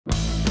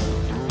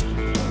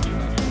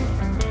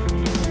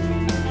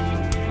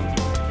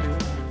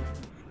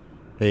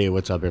Hey,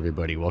 what's up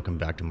everybody? Welcome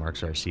back to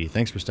Mark's RC.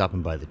 Thanks for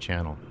stopping by the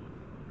channel.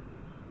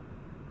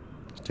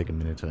 Let's take a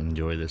minute to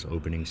enjoy this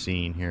opening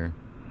scene here.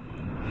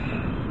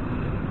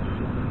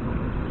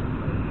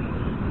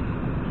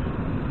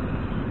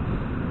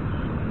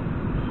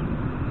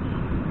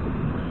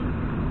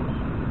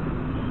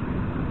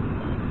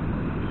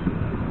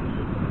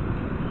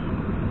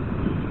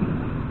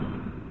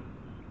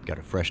 Got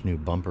a fresh new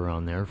bumper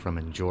on there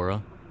from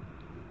Injora.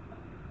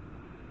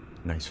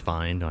 Nice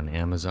find on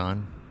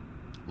Amazon.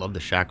 Love the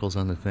shackles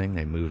on the thing.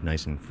 They move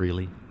nice and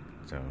freely.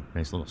 So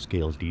nice little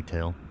scales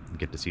detail. You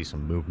get to see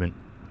some movement.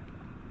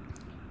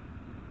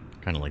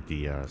 Kind of like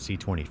the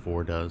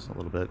C24 does a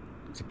little bit.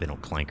 Except they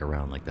don't clank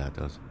around like that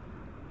does.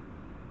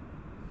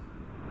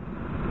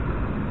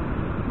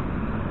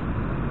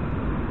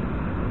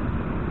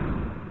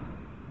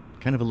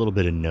 Kind of a little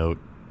bit of note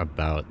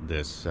about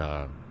this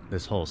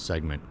this whole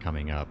segment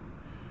coming up.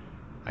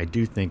 I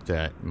do think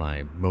that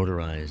my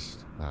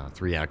motorized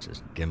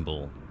 3-axis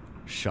gimbal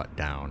shut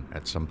down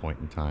at some point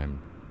in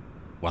time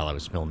while I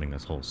was filming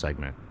this whole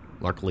segment.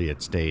 Luckily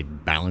it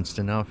stayed balanced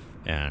enough,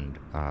 and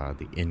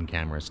the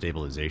in-camera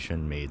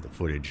stabilization made the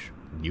footage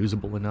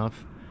usable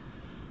enough,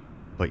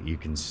 but you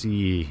can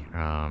see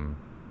some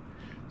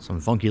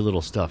funky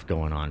little stuff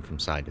going on from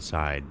side to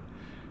side,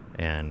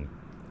 and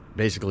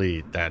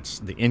basically that's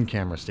the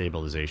in-camera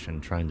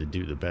stabilization trying to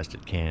do the best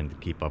it can to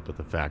keep up with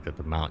the fact that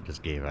the mount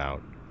just gave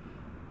out,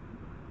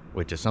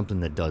 which is something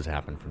that does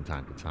happen from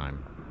time to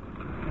time.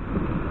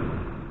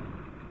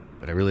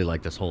 But I really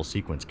like this whole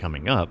sequence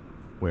coming up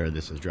where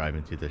this is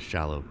driving through this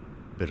shallow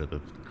bit of the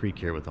creek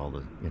here with all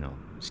the,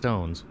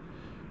 stones.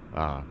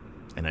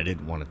 And I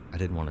didn't want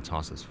to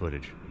toss this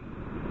footage.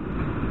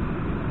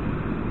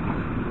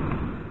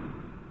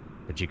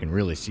 But you can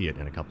really see it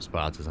in a couple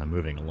spots as I'm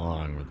moving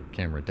along, where the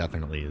camera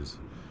definitely is,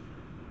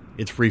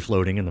 it's free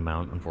floating in the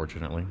mount,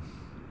 unfortunately.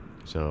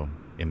 So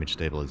image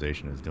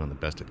stabilization is doing the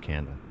best it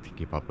can to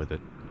keep up with it.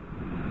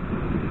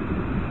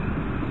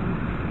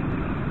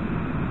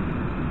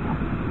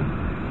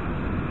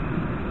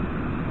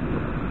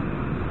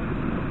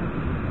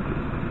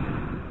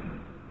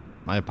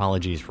 My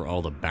apologies for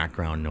all the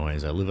background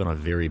noise. I live on a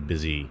very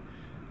busy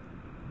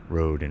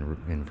road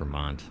in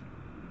Vermont,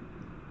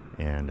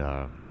 and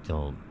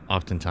you'll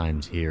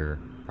oftentimes hear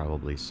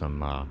probably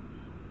some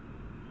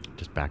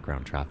just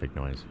background traffic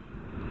noise.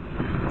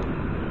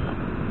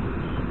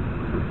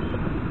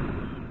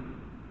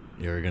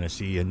 You're going to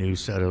see a new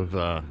set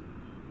of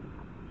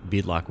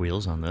Beadlock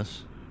wheels on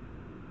this.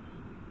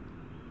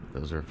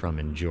 Those are from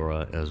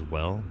Injora as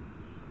well.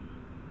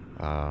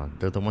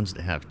 They're the ones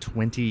that have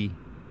 20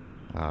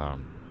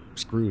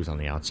 screws on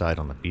the outside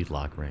on the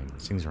beadlock ring.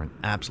 These things are an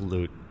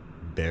absolute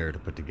bear to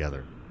put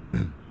together.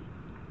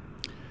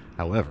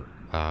 However,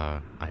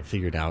 I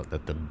figured out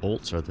that the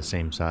bolts are the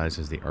same size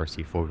as the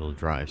RC four-wheel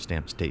drive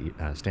stamp steel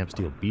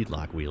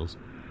beadlock wheels.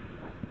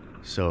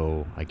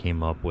 So I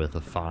came up with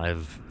a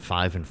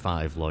 5 and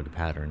 5 lug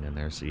pattern in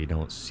there, so you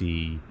don't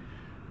see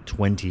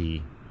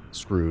 20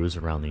 screws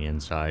around the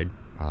inside.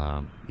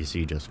 You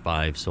see just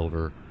 5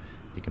 silver.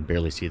 You can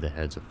barely see the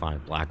heads of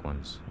 5 black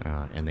ones,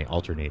 and they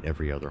alternate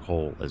every other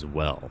hole as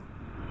well.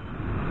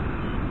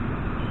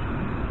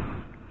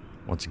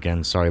 Once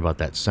again, sorry about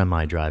that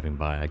semi driving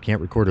by. I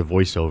can't record a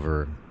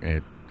voiceover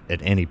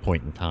at any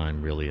point in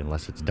time, really,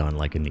 unless it's done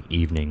like in the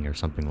evening or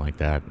something like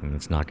that, and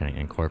it's not going to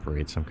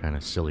incorporate some kind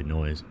of silly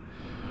noise.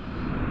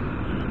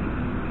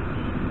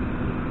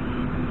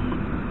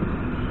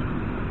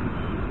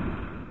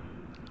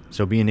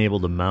 So being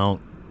able to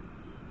mount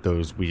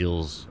those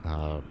wheels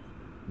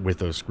with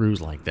those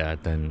screws like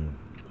that then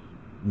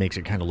makes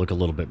it kind of look a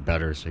little bit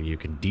better, so you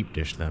can deep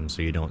dish them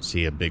so you don't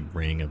see a big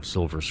ring of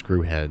silver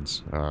screw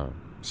heads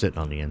sitting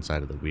on the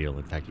inside of the wheel.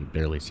 In fact, you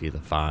barely see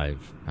the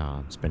 5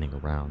 spinning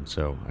around.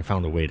 So I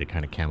found a way to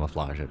kind of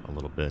camouflage it a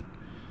little bit,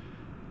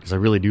 because I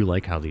really do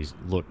like how these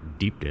look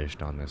deep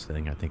dished on this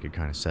thing. I think it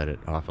kind of set it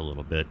off a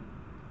little bit.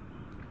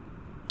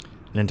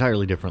 An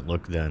entirely different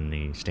look than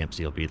the stamp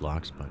steel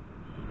beadlocks, but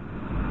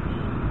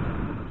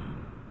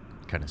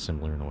kind of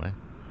similar in a way.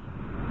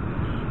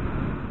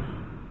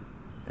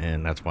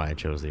 And that's why I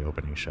chose the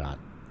opening shot.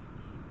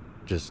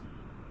 Just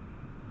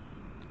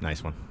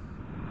nice one.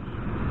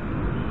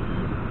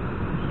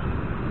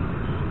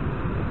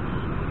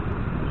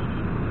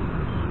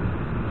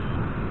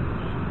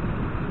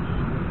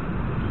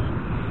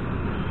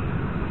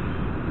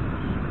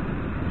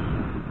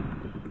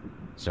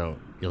 So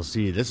you'll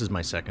see this is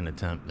my second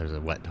attempt. There's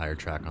a wet tire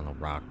track on the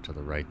rock to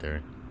the right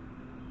there.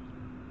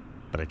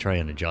 But I try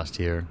and adjust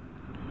here,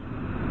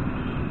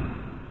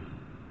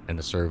 and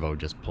the servo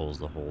just pulls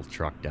the whole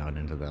truck down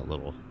into that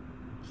little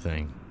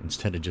thing.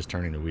 Instead of just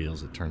turning the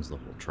wheels, it turns the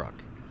whole truck,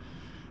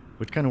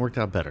 which kind of worked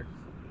out better.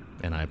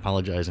 And I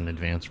apologize in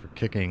advance for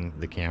kicking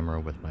the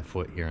camera with my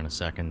foot here in a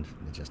second.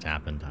 It just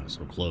happened. I was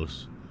so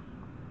close.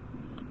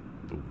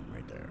 Boom,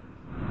 right there.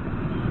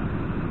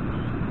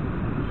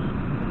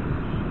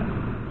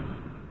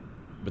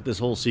 But this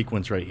whole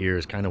sequence right here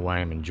is kind of why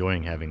I'm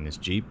enjoying having this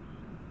Jeep.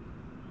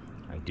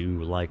 I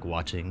do like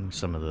watching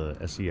some of the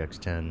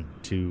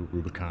SEX10-2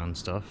 Rubicon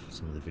stuff,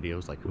 some of the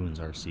videos like Hoon's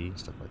RC,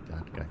 stuff like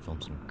that. The guy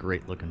filmed some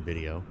great looking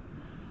video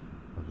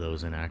of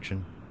those in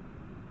action.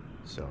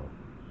 So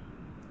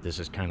this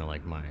is kind of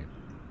like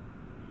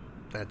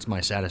that's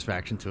my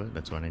satisfaction to it.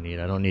 That's what I need.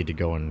 I don't need to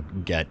go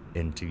and get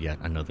into yet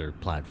another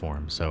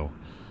platform. So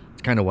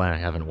it's kind of why I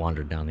haven't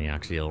wandered down the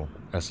axial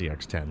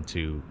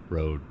SEX10-2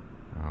 road,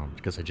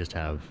 because I just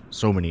have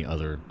so many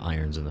other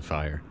irons in the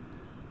fire.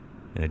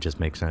 And it just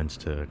makes sense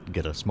to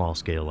get a small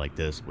scale like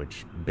this,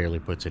 which barely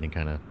puts any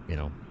kind of,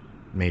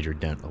 major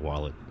dent in the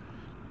wallet.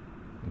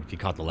 If you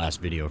caught the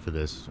last video for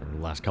this, or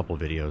the last couple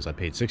videos, I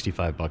paid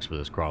 $65 for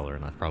this crawler,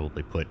 and I've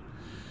probably put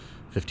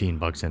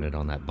 $15 in it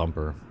on that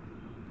bumper.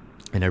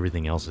 And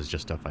everything else is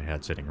just stuff I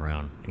had sitting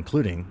around,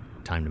 including,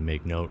 time to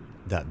make note,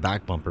 that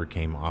back bumper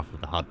came off of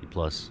the Hobby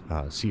Plus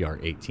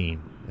CR18.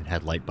 It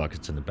had light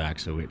buckets in the back,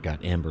 so it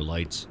got amber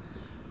lights,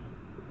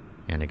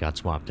 and it got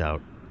swapped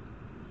out.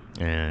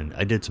 And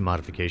I did some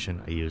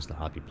modification. I used the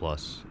Hobby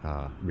Plus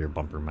rear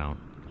bumper mount.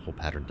 The whole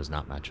pattern does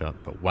not match up.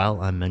 But while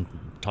I'm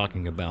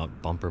talking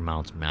about bumper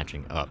mounts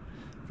matching up,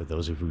 for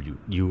those of you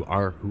who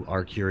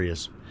are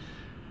curious,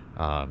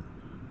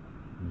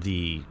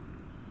 the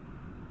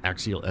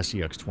axial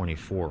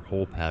SEX24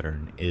 hole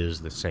pattern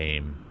is the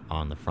same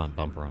on the front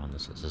bumper on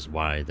this. This is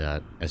why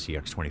that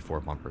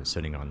SEX24 bumper is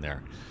sitting on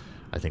there.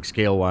 I think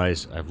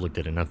scale-wise, I've looked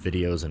at enough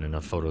videos and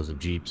enough photos of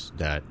Jeeps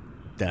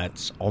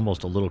that's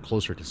almost a little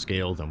closer to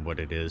scale than what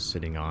it is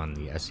sitting on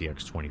the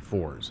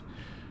SEX24s.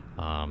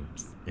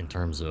 In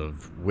terms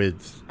of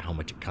width, how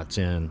much it cuts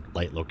in,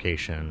 light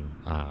location,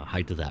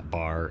 height of that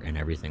bar, and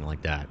everything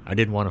like that. I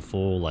didn't want a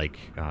full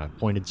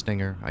pointed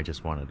stinger. I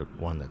just wanted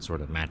one that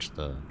sort of matched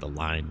the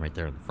line right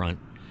there in the front.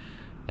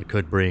 I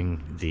could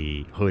bring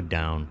the hood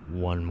down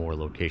one more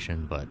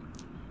location, but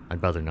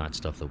I'd rather not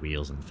stuff the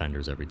wheels and the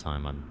fenders every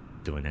time I'm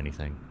doing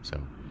anything.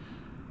 So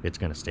it's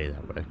going to stay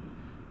that way.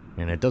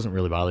 And it doesn't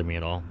really bother me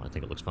at all. I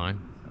think it looks fine.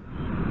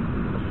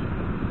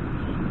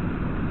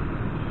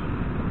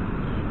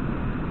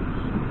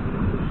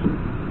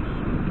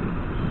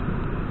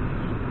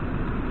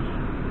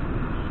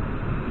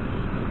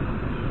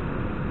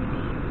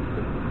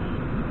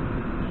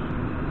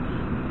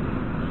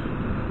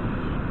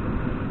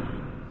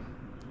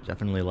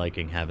 Definitely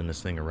liking having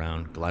this thing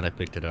around. Glad I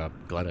picked it up.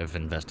 Glad I've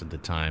invested the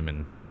time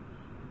and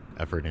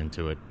effort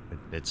into it.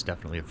 It's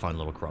definitely a fun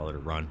little crawler to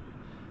run.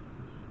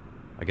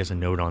 I guess a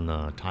note on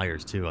the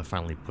tires too. I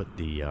finally put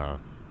the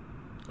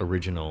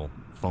original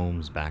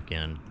foams back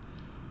in.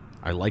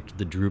 I liked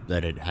the droop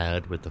that it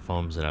had with the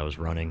foams that I was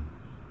running.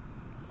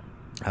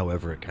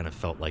 However, it kind of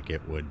felt like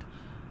it would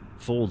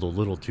fold a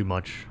little too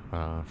much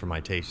for my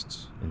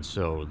tastes, and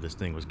so this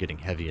thing was getting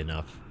heavy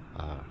enough.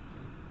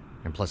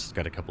 And plus, it's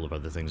got a couple of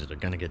other things that are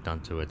going to get done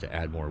to it to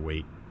add more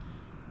weight,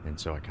 and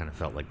so I kind of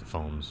felt like the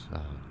foams,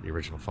 the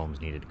original foams,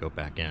 needed to go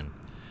back in.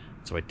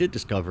 So I did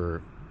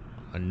discover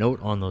a note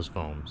on those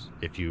foams.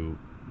 If you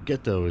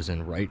get those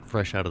and right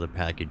fresh out of the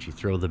package, you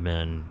throw them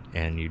in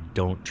and you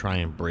don't try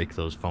and break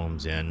those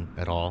foams in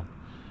at all,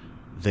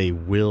 they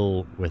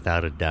will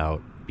without a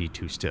doubt be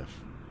too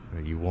stiff.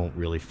 You won't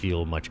really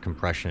feel much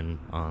compression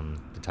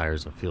on the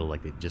tires. They'll feel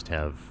like they just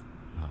have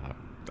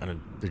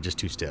they're just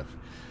too stiff.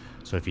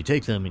 So if you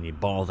take them and you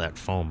ball that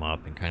foam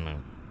up and kind of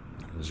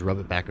just rub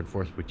it back and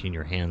forth between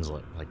your hands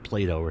like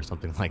Play-Doh or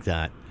something like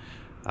that,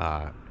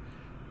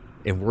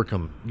 and work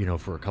them,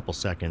 for a couple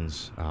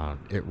seconds,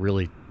 it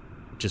really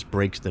just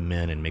breaks them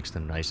in and makes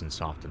them nice and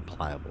soft and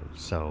pliable.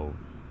 So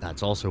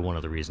that's also one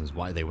of the reasons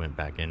why they went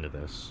back into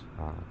this,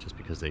 just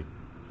because I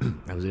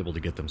was able to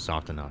get them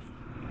soft enough.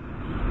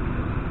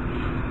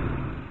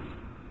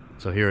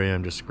 So here I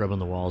am just scrubbing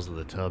the walls of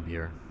the tub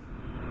here.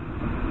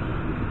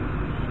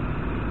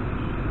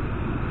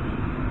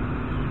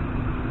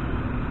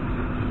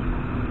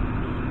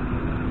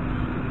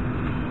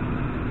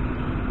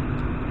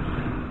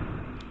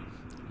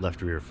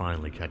 Left rear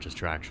finally catches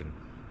traction,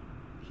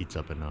 heats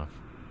up enough.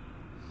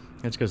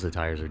 It's because the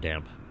tires are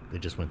damp. They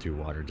just went through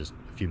water just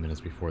a few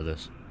minutes before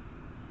this.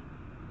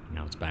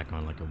 Now it's back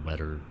on like a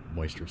wetter,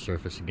 moisture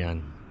surface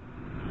again.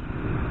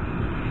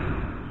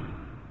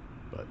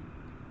 But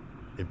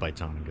it bites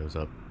on and goes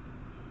up.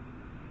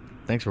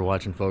 Thanks for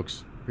watching,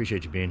 folks.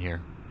 Appreciate you being here.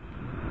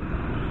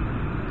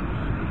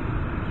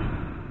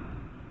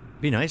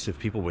 Be nice if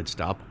people would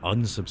stop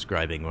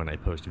unsubscribing when I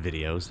post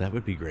videos. That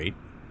would be great.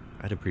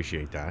 I'd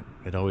appreciate that.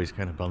 It always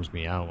kind of bums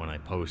me out when I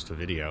post a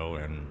video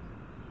and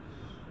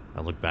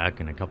I look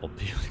back and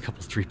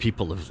three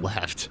people have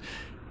left.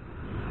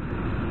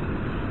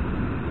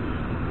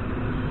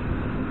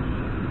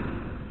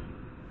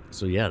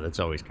 So yeah, that's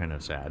always kind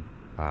of sad.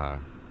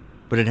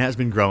 But it has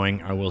been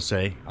growing, I will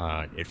say.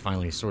 It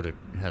finally sort of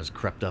has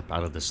crept up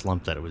out of the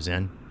slump that it was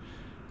in.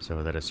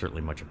 So that is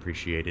certainly much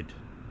appreciated.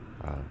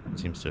 It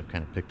seems to have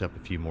kind of picked up a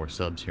few more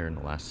subs here in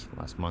the last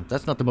month.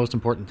 That's not the most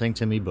important thing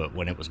to me, but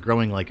when it was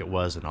growing like it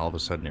was and all of a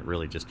sudden it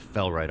really just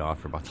fell right off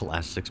for about the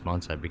last 6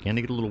 months, I began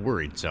to get a little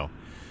worried. So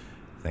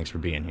thanks for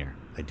being here.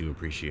 I do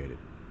appreciate it.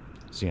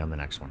 See you on the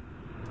next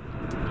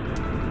one.